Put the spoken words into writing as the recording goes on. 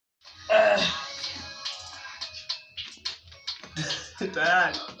at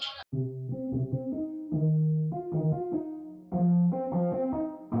that.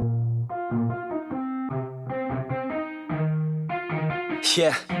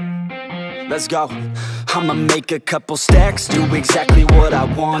 Yeah, let's go. I'ma make a couple stacks, do exactly what I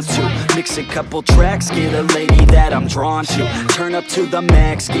want to. Mix a couple tracks, get a lady that I'm drawn to. Turn up to the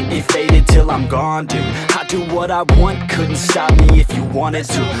max, get me faded till I'm gone, dude. I do what I want, couldn't stop me if you wanted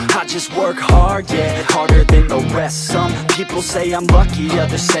to. I just work hard, yeah, harder than the rest. Some people say I'm lucky,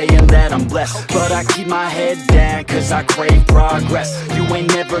 others saying that I'm blessed. But I keep my head down, cause I crave progress. You ain't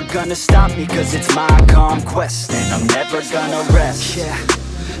never gonna stop me, cause it's my conquest. And I'm never gonna rest, yeah.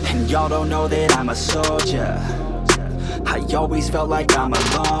 And y'all don't know that I'm a soldier. I always felt like I'm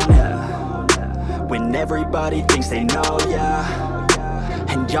alone, yeah. When everybody thinks they know, yeah.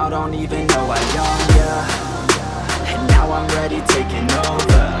 And y'all don't even know I own ya. And now I'm ready taking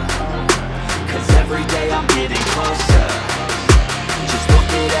over, cause every day I'm getting closer. Just look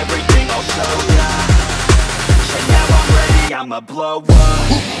at everything I'll show ya. And now I'm ready, I'ma blow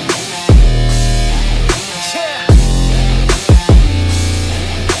up.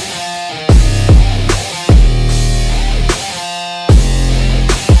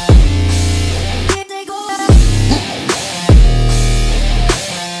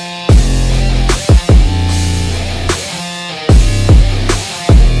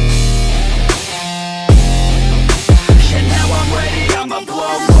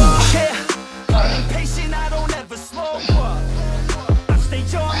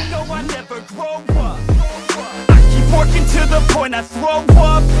 To the point I throw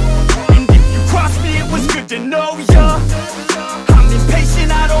up. And if you cross me, it was good to know ya. I'm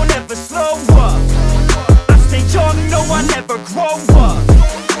impatient, I don't ever slow up. I stay young, no, I never grow up.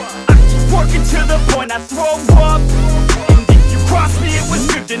 I keep working to the point I throw up. And if you cross me, it was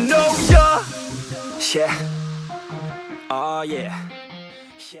good to know ya. Yeah. Oh yeah.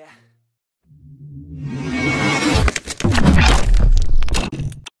 Yeah.